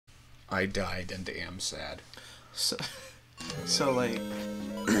I died and am sad. So like,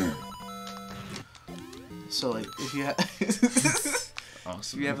 if you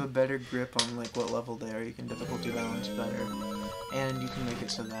Awesome. if you have a better grip on like what level they are, you can difficulty balance better, and you can make it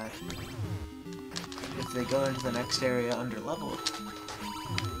so that if they go into the next area under level,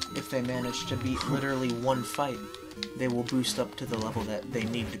 if they manage to beat literally one fight, they will boost up to the level that they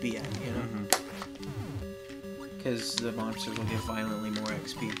need to be at, you know? Because the monsters will get violently more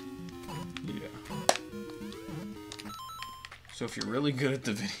XP. Yeah. So if you're really good at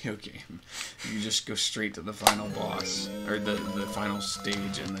the video game, you just go straight to the final boss, or the final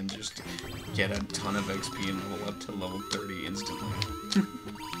stage, and then just get a ton of XP and level up to level 30 instantly.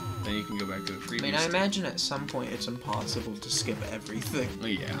 Then you can go back to the previous I mean, I imagine at some point it's impossible to skip everything.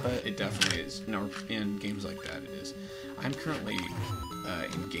 Yeah, but it definitely is. No, in games like that, it is. I'm currently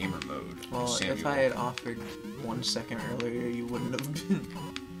in gamer mode. Well, Samuel. if I had offered 1 second earlier, you wouldn't have been.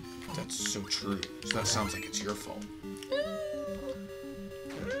 That's so true. So that sounds like it's your fault.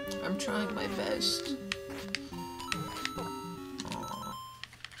 I'm trying my best. Aww.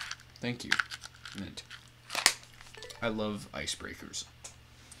 Thank you, Mint. I love icebreakers.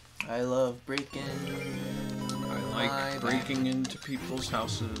 I love breaking. I like breaking into people's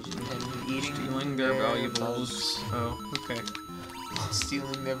houses and eating stealing their valuables. bugs. Oh, okay.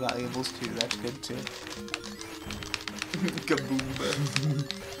 Stealing their valuables too. That's good too. Kaboom!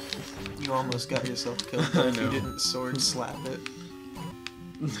 You almost got yourself killed if you didn't sword slap it.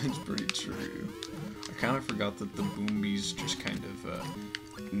 That's pretty true. I kind of forgot that the boombies just kind of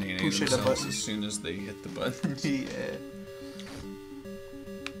nay themselves as soon as they hit the button. Yeah.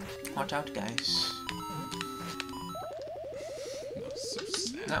 Watch out, guys. That's so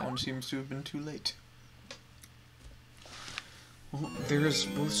sad. That one seems to have been too late. Well, there is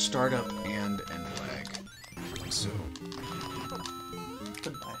both startup and end lag. So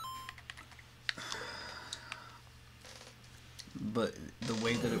Goodbye. But the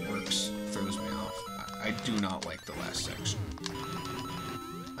way that it works throws me off. I do not like the last section.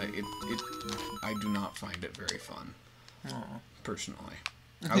 I do not find it very fun. Aww. Personally.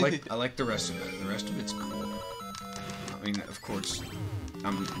 I like the rest of it. The rest of it's cool. I mean, of course,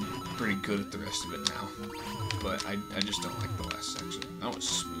 I'm pretty good at the rest of it now. But I just don't like the last section. That was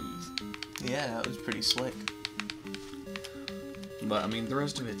smooth. Yeah, that was pretty slick. But I mean, the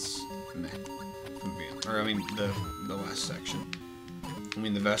rest of it's meh. Or I mean, the last section. I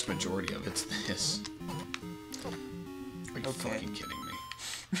mean, the vast majority of it's this. Are you fucking kidding me?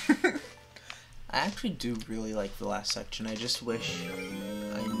 I actually do really like the last section. I just wish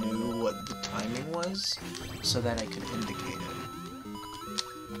I knew what the timing was so that I could indicate it.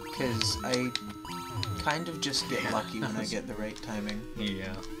 Because I kind of just get lucky when I get the right timing.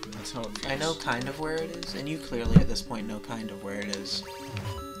 Yeah, that's how it feels. I know kind of where it is, and you clearly at this point know kind of where it is.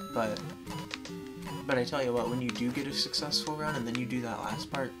 But I tell you what, when you do get a successful run and then you do that last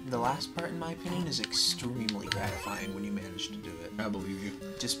part, the last part in my opinion is extremely gratifying when you manage to do it. I believe you.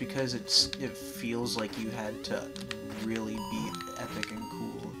 Just because it feels like you had to really be epic and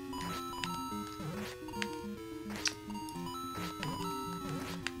cool.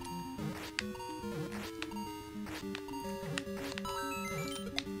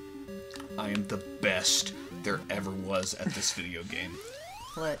 I am the best there ever was at this video game.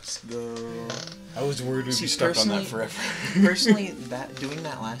 Let's go. I was worried we'd be stuck on that forever. Personally, doing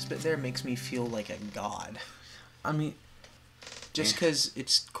that last bit there makes me feel like a god. I mean, just because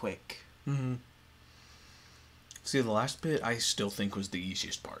it's quick. Mm-hmm. See, the last bit I still think was the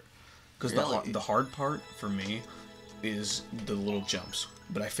easiest part. Because the hard part for me is the little jumps.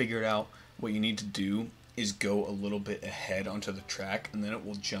 But I figured out what you need to do is go a little bit ahead onto the track, and then it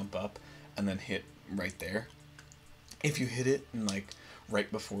will jump up and then hit right there. If you hit it and like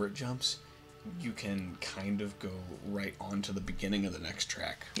right before it jumps, you can kind of go right onto the beginning of the next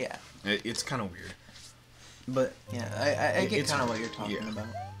track. Yeah. It's kind of weird. But yeah, I get kind of what you're talking about.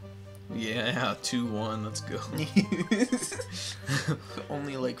 Yeah, 2-1, let's go.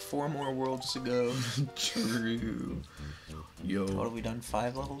 Only like 4 more worlds to go. True. Yo. What have we done?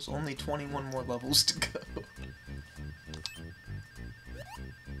 5 levels? Only 21 more levels to go.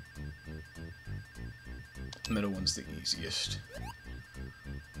 Middle one's the easiest.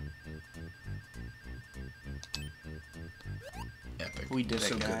 Epic. We did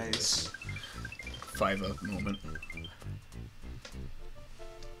it, guys. 5-up moment.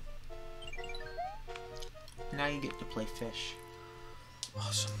 Now you get to play fish.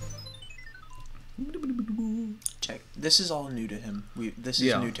 Awesome. Check. This is all new to him. This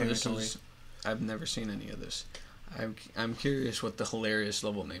is new territory. I've never seen any of this. I'm curious what the hilarious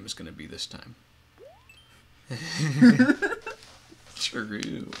level name is going to be this time.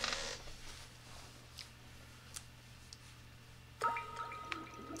 True.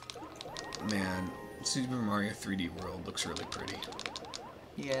 Super Mario 3D World looks really pretty.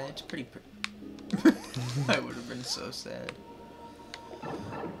 Yeah, it's pretty pretty. I would have been so sad.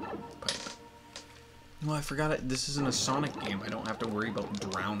 Well, I forgot it. This isn't a Sonic game. I don't have to worry about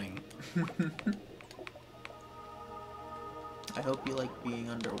drowning. I hope you like being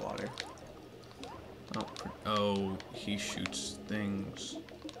underwater. Oh, he shoots things.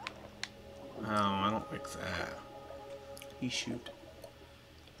 Oh, I don't like that. He shoot.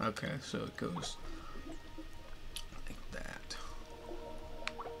 Okay, so it goes like that.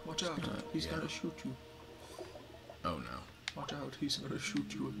 Watch out, he's gonna shoot you. Oh no. Watch out, he's gonna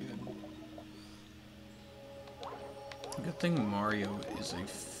shoot you again. Good thing Mario is a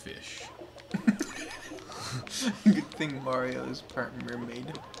fish. Good thing Mario is part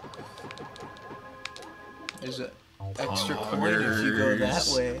mermaid. There's an extra coin if you go that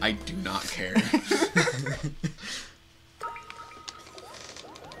way. I do not care.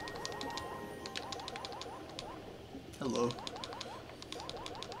 Hello.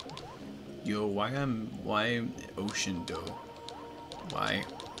 Yo, why ocean dough? Why?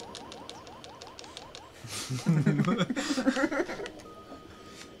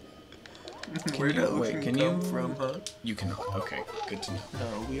 Where did ocean come from, huh? You cannot. Okay, good to know.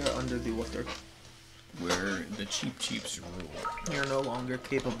 No, we are under the water. Where the cheaps rule. You're no longer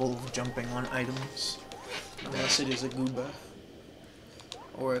capable of jumping on items. Unless it is a gooba.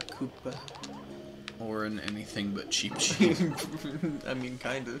 Or a koopa. Or an anything but cheap. I mean,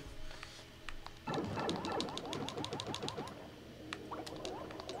 kind of.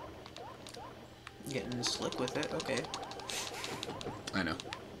 Getting slick with it, okay. I know.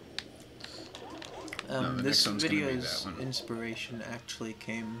 This video's inspiration actually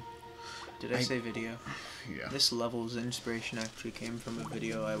came... Did I say video? Yeah. This level's inspiration actually came from a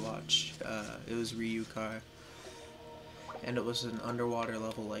video I watched. It was Ryukai. And it was an underwater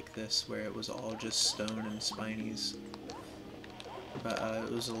level like this, where it was all just stone and spinies. But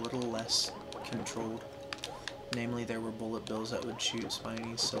it was a little less controlled. Namely, there were bullet bills that would shoot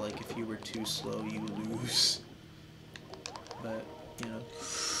spinies, so like if you were too slow, you lose. But, you know.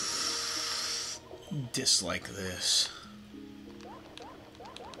 Dislike this.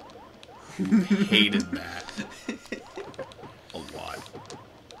 Hated that. A lot.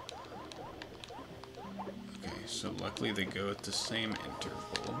 Okay, so luckily they go at the same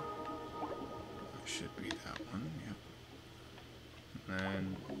interval. That should be that one, yep. And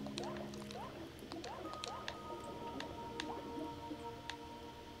then...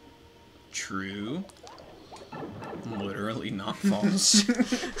 True. Literally not false.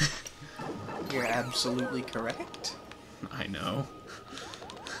 You're absolutely correct. I know.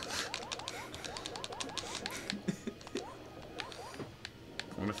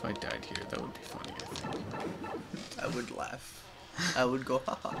 What if I died here? That would be funny, I think. I would laugh. I would go,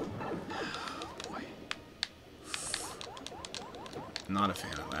 haha. Boy. Not a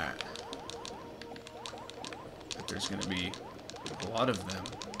fan of that. But there's gonna be a lot of them.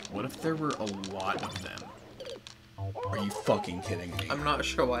 What if there were a lot of them? Are you fucking kidding me? I'm not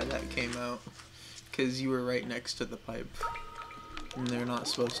sure why that came out. Because you were right next to the pipe. And they're not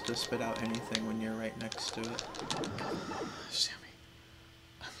supposed to spit out anything when you're right next to it. Sammy,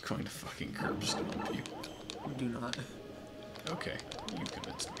 I'm going to fucking curb stomp you. Do not. Okay, you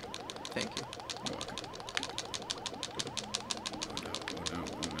convinced me. Thank you. You're welcome.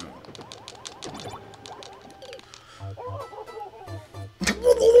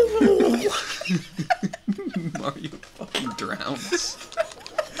 Oh no, Mario fucking drowns.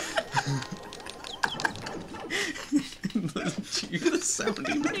 Did you hear the sound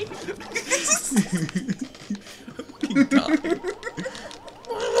he made? Fucking died.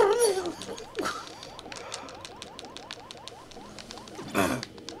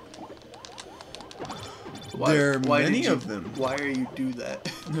 There are many of them. Why are you do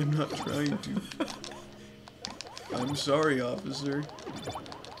that? I'm not trying to. I'm sorry, officer.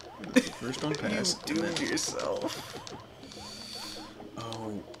 First one passed. You doomed yourself.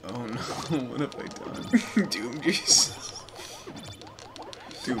 Oh no, what have I done? Doomed yourself.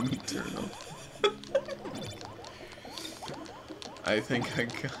 Doom Eternal. I think I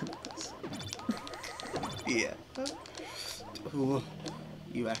got this. Yeah. Ooh,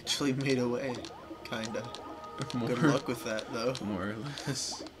 you actually made a way. Kinda. Good luck with that, though. More or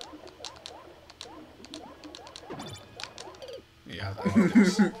less. Yeah, that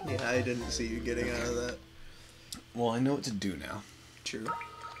is. Yeah, I didn't see you getting out of that. Well, I know what to do now. True.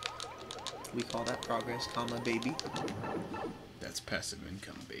 We call that progress, comma, baby. That's passive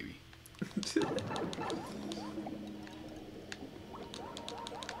income, baby.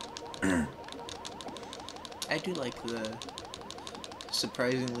 I do like the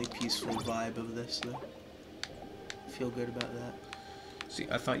surprisingly peaceful vibe of this, though. Feel good about that. See,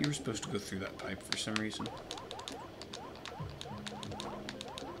 I thought you were supposed to go through that pipe for some reason.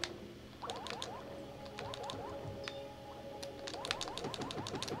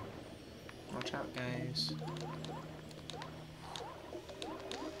 Watch out, guys.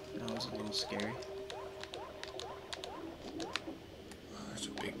 That was a little scary. Oh, there's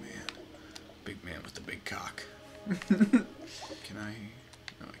a big man. Big man with the big cock. Can I?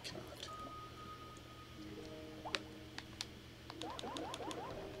 No, I cannot.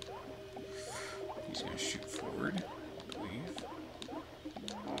 He's gonna shoot forward, I believe.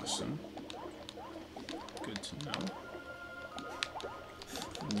 Awesome. Good to know.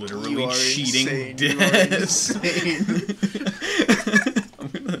 Literally cheating death. I'm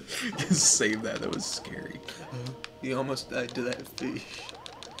gonna save that. That was scary. You almost died to that fish.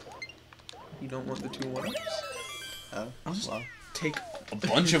 You don't want the 2 1-ups? Oh, I'll just well. take a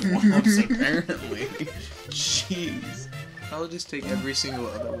bunch of 1-ups apparently. Jeez. I'll just take every single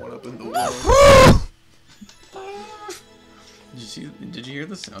other 1-up in the world. Did you hear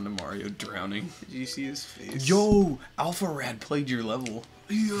the sound of Mario drowning? Did you see his face? Yo, Alpha Rad played your level.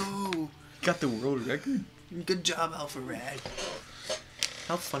 Yo! Got the world record. Good job, Alpha Rad.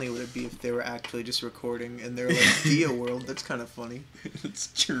 How funny would it be if they were actually just recording and they're like, Dia World? That's kind of funny.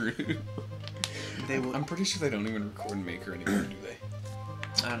 It's true. I'm pretty sure they don't even record Maker anymore, do they?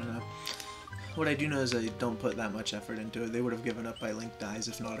 I don't know. What I do know is they don't put that much effort into it. They would have given up by Link Dies,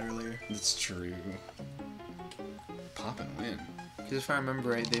 if not earlier. That's true. Pop and win. Because if I remember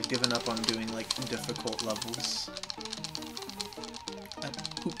right, they've given up on doing, like, difficult levels.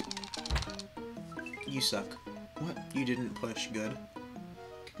 Poop. You suck. What? You didn't push good.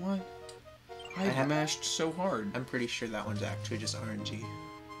 What? I mashed so hard. I'm pretty sure that one's actually just RNG.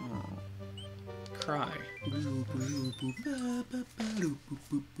 Oh. Cry.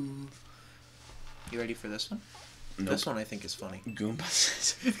 You ready for this one? Nope. This one I think is funny. Goomba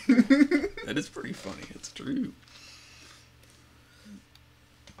says that is pretty funny. It's true.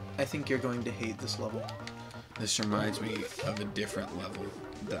 I think you're going to hate this level. This reminds me of a different level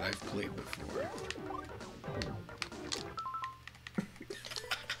that I've played before.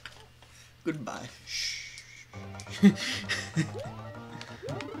 Goodbye. Shh.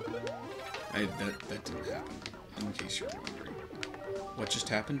 That didn't happen, in case you're wondering. What just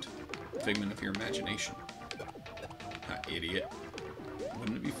happened? Figment of your imagination. Idiot.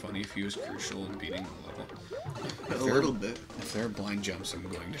 Wouldn't it be funny if he was crucial in beating the level? A little bit. If there are blind jumps, I'm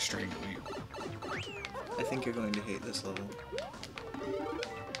going to strangle you. I think you're going to hate this level.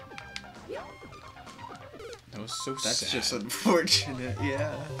 That was so sad. That's just unfortunate,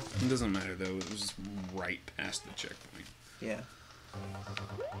 yeah. It doesn't matter though, it was right past the checkpoint. Yeah.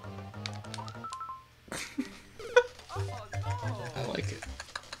 I like it.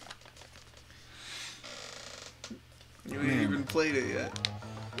 You ain't even played it yet.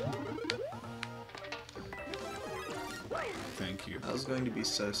 Thank you. I was going to be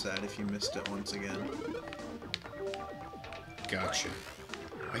so sad if you missed it once again. Gotcha.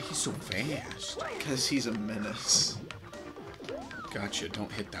 Why he's so fast? Because he's a menace. Gotcha,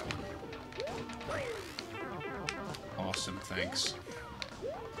 don't hit that one. Awesome, thanks.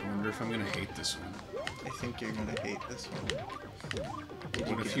 I wonder if I'm gonna hate this one. I think you're gonna hate this one.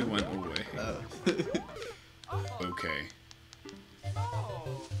 What if you went away? Oh. Okay.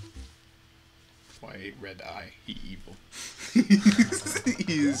 Why red eye? He evil.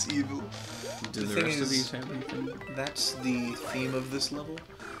 He is evil. Do the rest of these have anything? That's the theme of this level,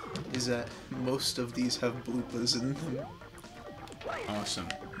 is that most of these have bloopers in them. Awesome.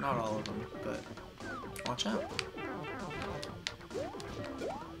 Not all of them, but watch out.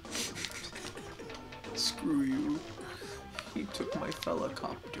 Screw you. He took my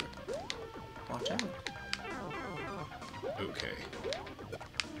helicopter. Watch out. Okay.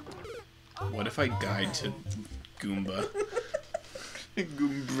 What if I guide to Goomba?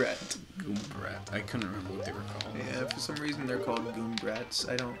 Goombrat. Goombrat. I couldn't remember what they were called. Yeah, for some reason they're called Goombrats.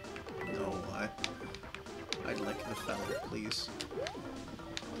 I don't know why. I'd like the feather, please.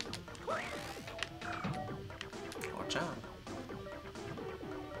 Watch out.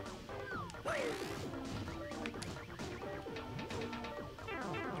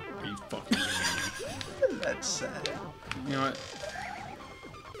 Are you fucking kidding me? That's sad. You know what?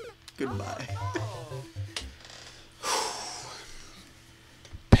 Goodbye.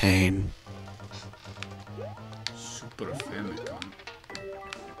 Pain. Super Famicom.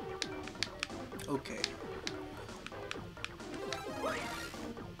 Okay.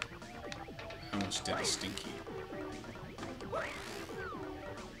 I almost did a stinky.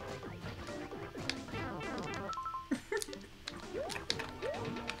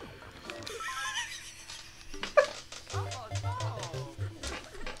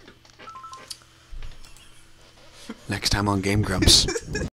 Next time on Game Grumps.